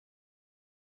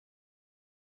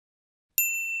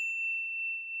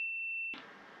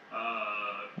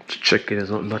Checking,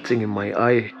 there's nothing in my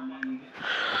eye.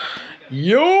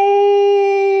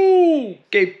 Yo!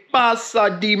 Que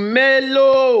pasa,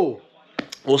 Dimelo?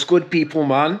 What's good, people,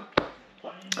 man?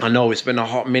 I know it's been a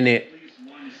hot minute,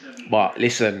 but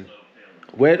listen,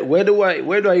 where do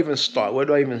I even start?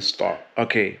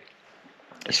 Okay,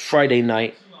 it's Friday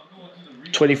night,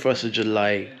 21st of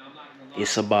July.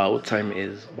 It's about, what time it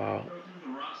is?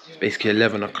 It's basically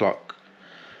 11 o'clock.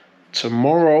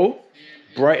 Tomorrow,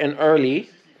 bright and early,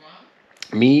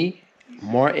 me,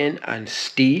 Martin, and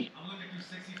Ste,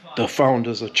 the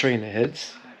founders of Trainer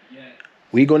Heads,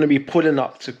 we're going to be pulling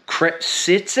up to Crepe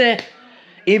City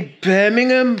in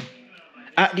Birmingham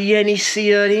at the NEC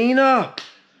Arena.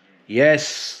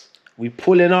 Yes, we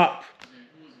pulling up.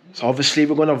 So obviously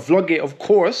we're going to vlog it, of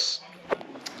course.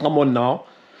 Come on now.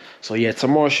 So yeah,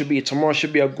 tomorrow should be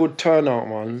a good turnout,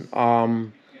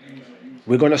 man.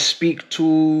 We're going to speak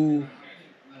to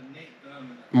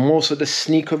most of the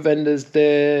sneaker vendors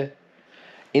there,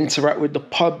 interact with the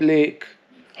public.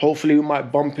 Hopefully we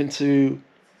might bump into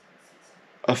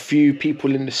a few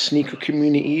people in the sneaker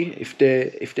community if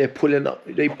they're pulling up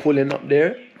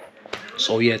there.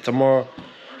 So yeah, tomorrow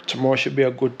should be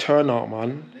a good turnout,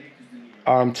 man.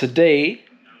 Today,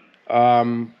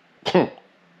 you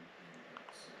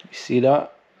see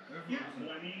that?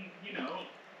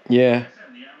 Yeah,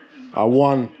 I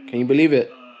won. Can you believe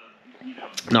it?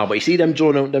 No, but you see them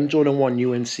Jordan 1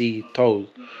 UNC toes.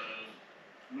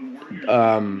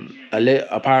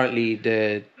 Apparently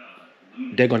they're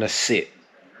gonna sit.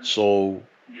 So,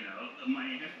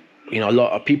 you know, a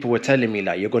lot of people were telling me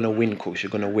like, you're gonna win, Cookz.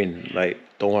 You're gonna win. Like,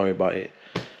 don't worry about it.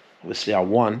 Obviously, I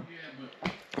won.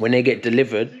 When they get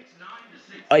delivered,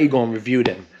 I gonna review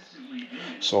them.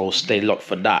 So stay locked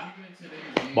for that.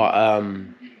 But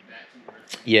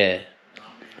yeah.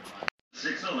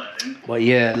 But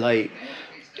yeah, like,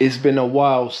 it's been a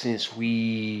while since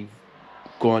we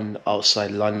gone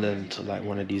outside London to like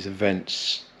one of these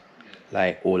events,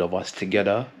 like all of us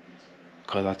together.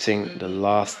 Because I think the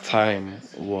last time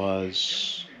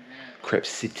was Crepe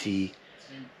City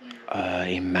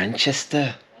in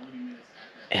Manchester,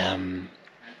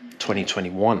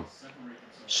 2021.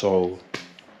 So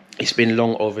it's been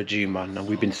long overdue, man. And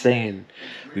we've been saying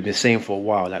for a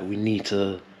while, like, we need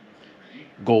to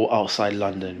go outside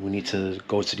London. We need to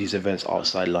go to these events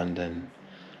outside London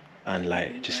and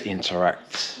like just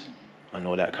interact and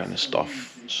all that kind of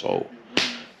stuff. So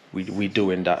we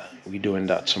doing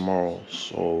that tomorrow.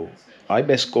 So I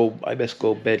best go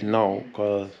bed now,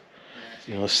 cause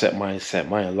you know, set my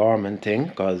alarm and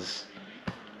thing, cause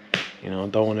you know,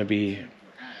 don't wanna be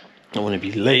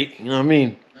late, you know what I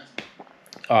mean?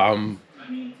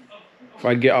 If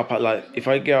I get up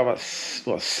at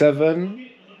 7,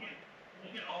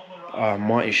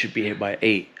 Martin should be here by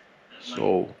 8.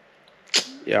 So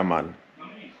yeah, man.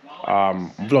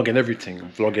 I'm vlogging everything.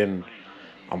 I'm vlogging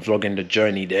the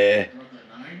journey there.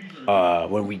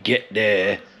 When we get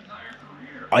there,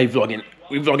 we're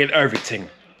vlogging everything.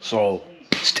 So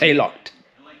stay locked.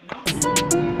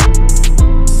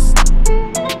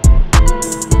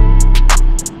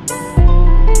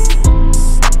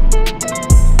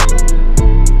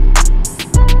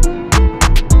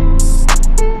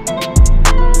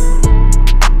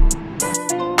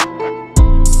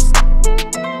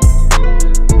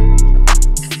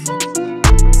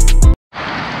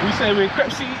 We're in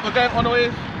Crepe City. We're going on the way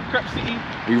to Crepe City.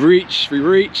 We reach.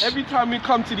 Every time we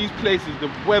come to these places, the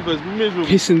weather's miserable.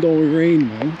 Pissing down with rain,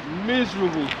 man.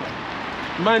 Miserable.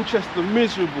 Manchester,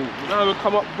 miserable. Now we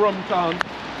come up Bromtown,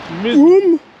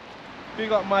 miserable.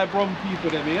 Big up my Brom people,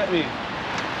 them, you get me?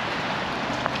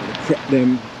 Prep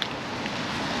them.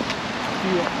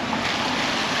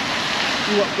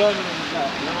 See what Birmingham is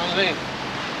like, you know what I mean?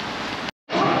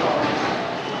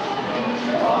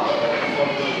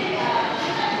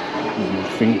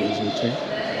 Fingers and thing.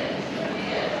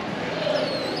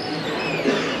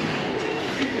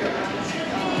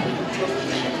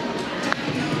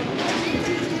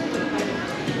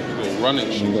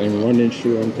 Running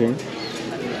shoe and thing.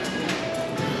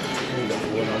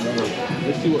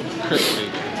 Let's see what Crepe is.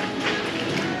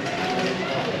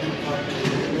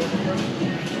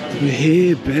 We're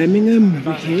here, Birmingham.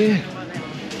 We're here.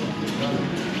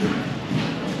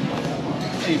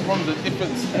 See, from the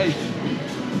different stage.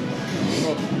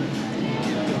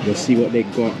 Let's see what they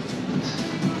got.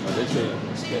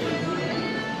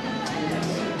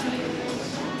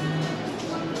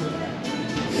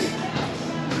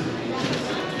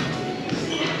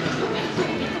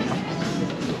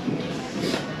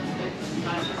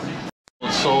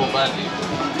 So badly.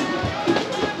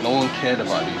 No one cared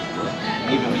about these, bro.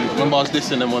 Even remember I was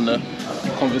listening to them on the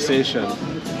conversation.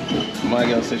 My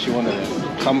girl said she wanted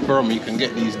them. Come from, you can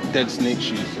get these dead snake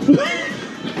shoes. Look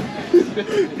at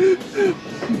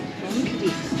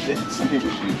these dead snake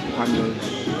shoes.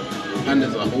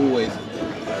 Pandas are always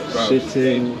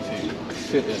sitting.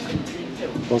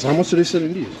 Boss, how much are they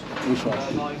selling these? Which one?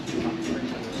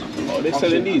 Oh, they're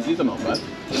selling these. These are not bad.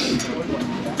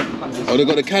 Oh, they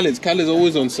got the Khaleds. Khaleds are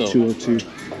always on sale. 202.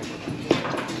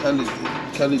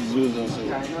 Khaleds is always on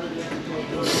sale.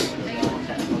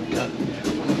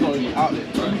 It's not really outlet,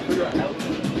 right?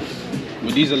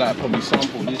 But these are like probably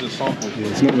sample. These are samples. Yeah,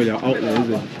 it's not really an outlet, is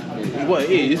it? Well, it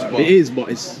is, but... It is, but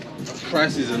it's... The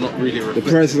prices are not really reflected. The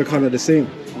prices are kind of the same.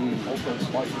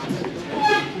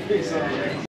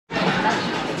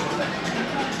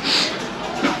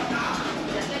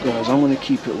 Guys, I'm going to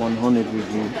keep it 100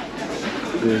 with you.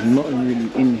 There's nothing really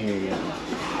in here yet.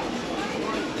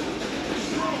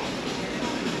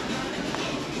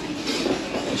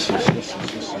 This is.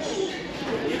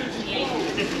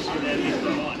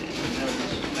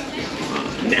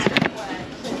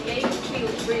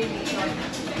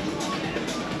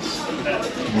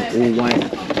 All white.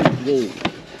 Whoa.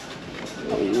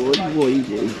 What boy you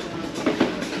do?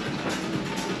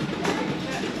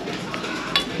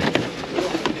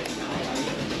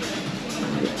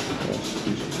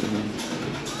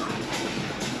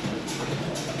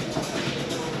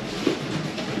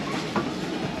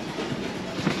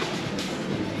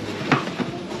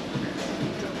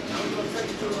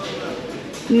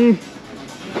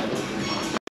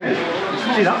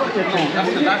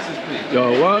 That's the nicest plate. Yo,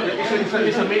 what?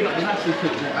 It's a made up nicest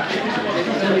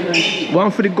plate.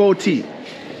 One for the goatee.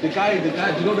 The guy, do you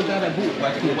know the guy that bought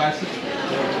like why 60?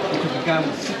 Because the guy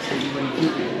was 60 when he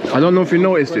bought it. I don't know if you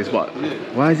noticed this, but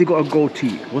why has he got a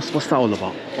goatee? What's that all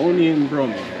about? Only in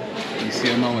Brum. You see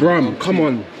him now. Brum, come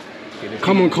on.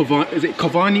 Come on, Cavani. Is it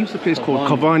Cavani? What's the place called?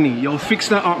 Cavani. Yo, fix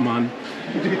that up, man.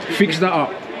 Fix that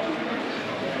up.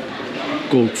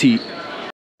 Goatee.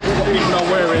 People are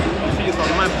wearing, you see it's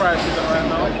on my prices right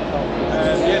now.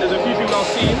 Yeah, there's a few people I've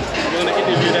seen. I'm going to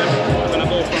interview them. I'm going to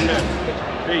go from there.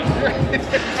 Peace.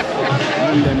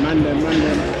 Man them.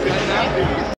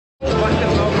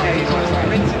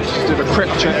 Do the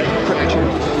crepe check.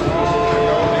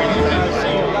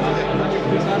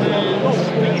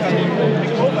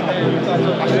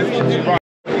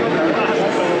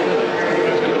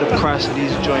 The price of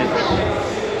these joints.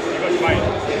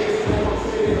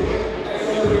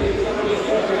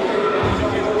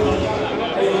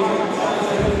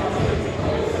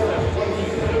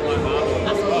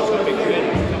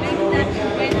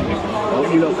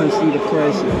 You lot can see the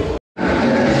prices.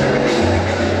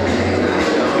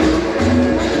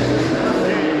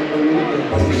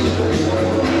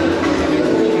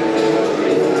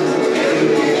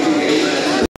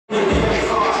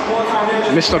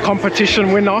 Mr. Competition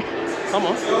winner. Come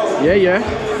on. Yeah.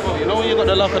 You know when you got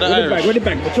the luck of the Irish? Where the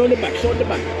back? Show the back.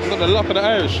 You got the luck of the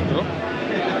Irish, bro.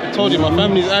 I told you my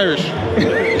family's Irish.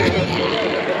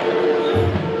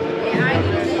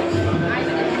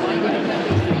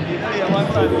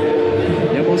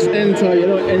 You must enter, you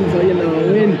don't enter, you know,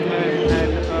 win.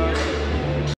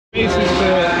 This is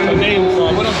the name, so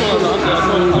when I saw her,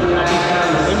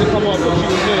 let me come up, but she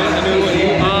was there, and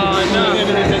then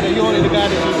they said that you're the guy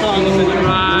that you found.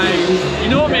 Right. You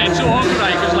know what, mate, it's so awkward,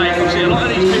 right? Because, like, obviously, a lot of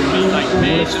these people, like,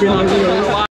 mates,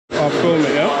 I'll film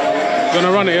it, yeah? You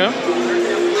gonna run it, yeah?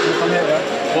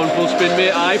 one full spin,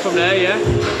 mate, aye, from there, yeah?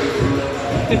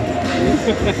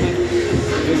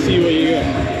 Let's see what you got.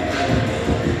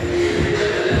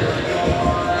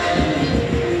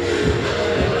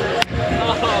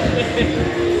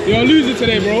 You're a loser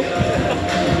today, bro.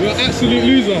 You're an absolute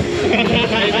loser.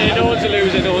 Hey, no one's a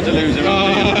loser, no one's a loser.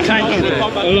 Thank you. I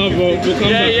love, bro. We'll come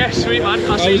back. Yeah, sweet, man.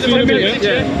 I'll see you in 10 10 minutes.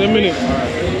 yeah? 10 minutes.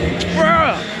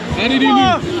 Bruh! How did he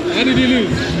lose? How did he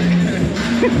lose?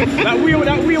 That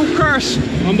wheel cursed.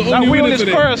 I'm the That only wheel winner is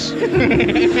today. cursed.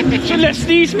 Should let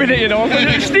Steve spin it, you know.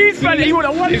 If Steve spin it, he would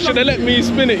have won. He should have let me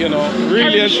spin it, you know.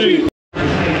 Really and truly.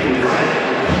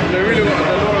 They really want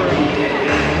the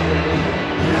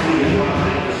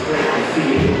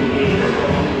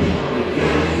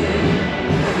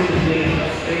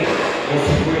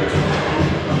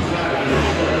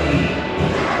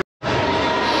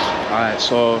Alright,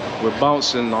 so we're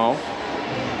bouncing now.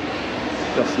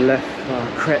 Just left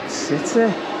Crepe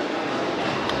City.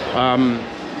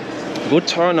 Good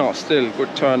turnout still,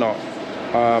 good turnout.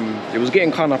 It was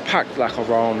getting kind of packed like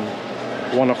around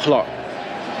 1 o'clock.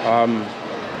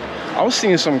 I was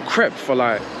seeing some crepe for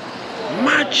like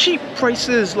mad cheap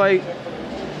prices. Like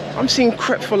I'm seeing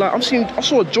crepe for like, I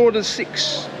saw a Jordan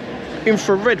 6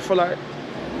 infrared for like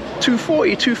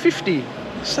 240, 250,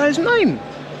 size 9.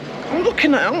 I'm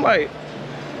looking at it, I'm like,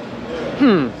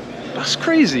 that's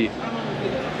crazy.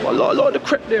 But a lot of the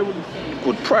crepe there was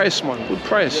good price, man, good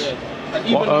price. Yeah. And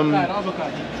even the other guy,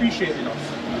 he appreciated us.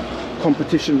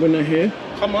 Competition winner here.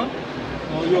 Come on.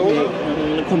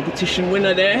 The competition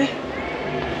winner there.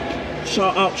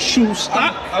 Shout out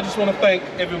Shoestack. I just want to thank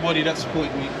everybody that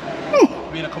supported me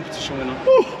being a competition winner.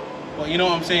 But you know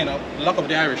what I'm saying? Luck of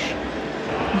the Irish.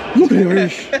 Look at the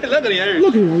Irish. Look at the Irish.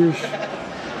 Look at the Irish.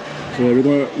 So we're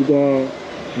gonna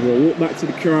walk back to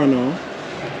the car now,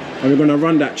 and we're gonna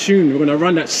run that tune. We're gonna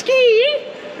run that ski.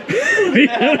 We're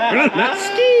gonna run that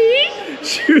ski.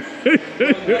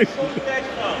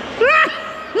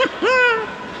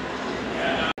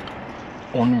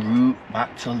 En route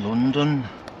back to London.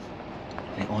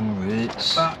 We're en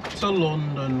route. Back to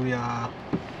London we are.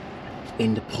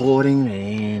 In the pouring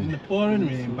rain. In the pouring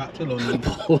rain, back to London.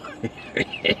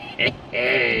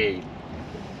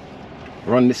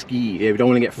 Run the ski. Yeah, we don't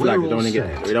want to get flagged. We don't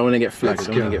want to get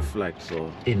flagged.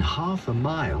 So in half a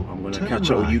mile, I'm gonna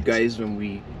catch up with you guys when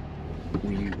we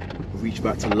reach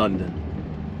back to London.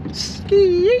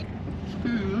 Ski.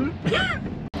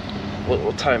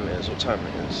 What time is?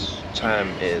 Time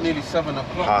is Nearly 7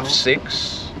 o'clock.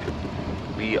 6:30.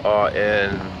 We are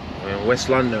in West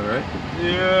London, right?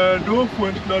 Yeah,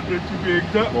 Northwest London to be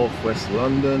exact. Northwest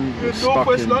London. Yeah,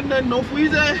 Northwest London, North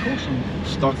Weezer.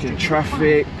 Stuck in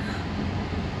traffic.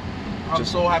 I'm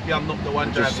so happy I'm not the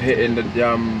one driving. Just hitting the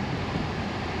damn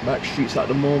back streets at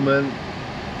the moment.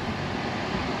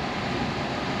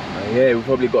 Yeah, we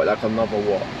probably got like another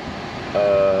what?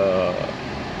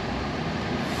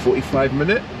 45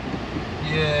 minutes?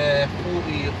 Yeah,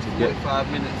 40 to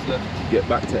 45 minutes left. To get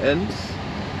back to ends.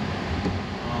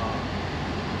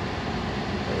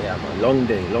 Yeah man, long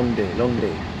day.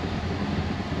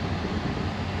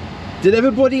 Did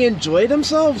everybody enjoy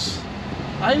themselves?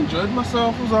 I enjoyed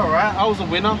myself, it was alright. I was a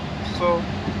winner, so.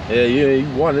 Yeah, you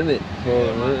won, innit?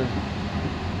 Yeah,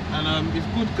 and it's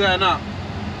good going out,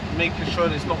 making sure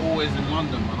that it's not always in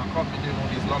London, man. I can't be doing all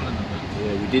these London events.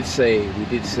 Yeah, we did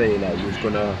say like we was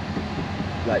gonna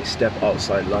like step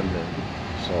outside London,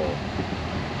 so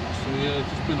yeah, it's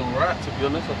just been alright to be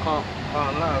honest. I can't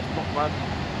lie, it's not bad.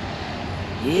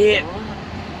 yeah.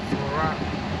 It's alright.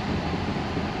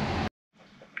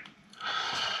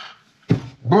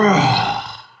 Bruh,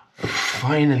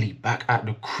 finally back at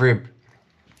the crib.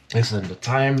 Listen, the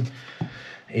time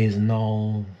is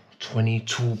now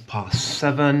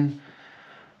 7:22.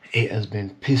 It has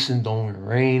been pissing down with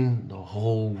rain the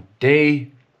whole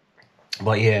day.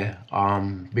 But yeah,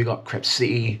 big up Crepe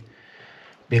City.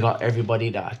 Big up everybody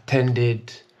that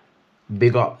attended.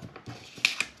 Big up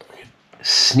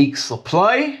Sneak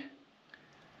Supply.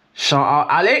 Shout out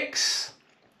Alex.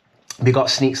 Big up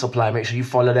Sneak Supply. Make sure you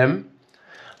follow them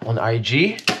on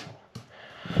IG.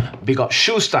 Big up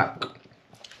Shoestack.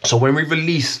 So when we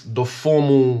release the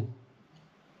formal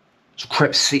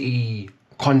Crepe City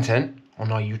content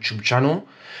on our YouTube channel,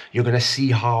 you're gonna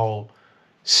see how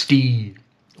Ste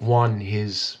won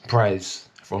his prize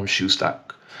from Shoestack.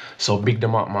 So big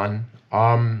them up, man.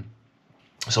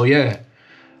 So yeah,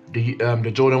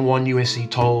 the Jordan 1 UNC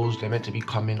toes, they're meant to be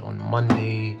coming on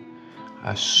Monday.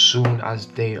 As soon as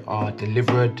they are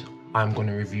delivered, I'm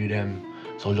gonna review them.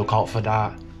 So look out for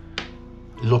that.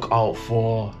 Look out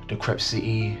for the Crepe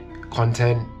City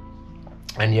content.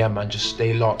 And yeah, man, just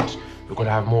stay locked. We're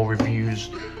gonna have more reviews,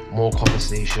 more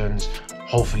conversations,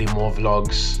 hopefully more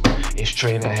vlogs. It's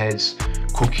Trainer Heads,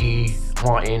 Cookie,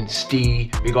 Martin,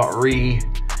 Ste, we got Ree.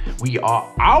 We are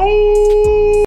out.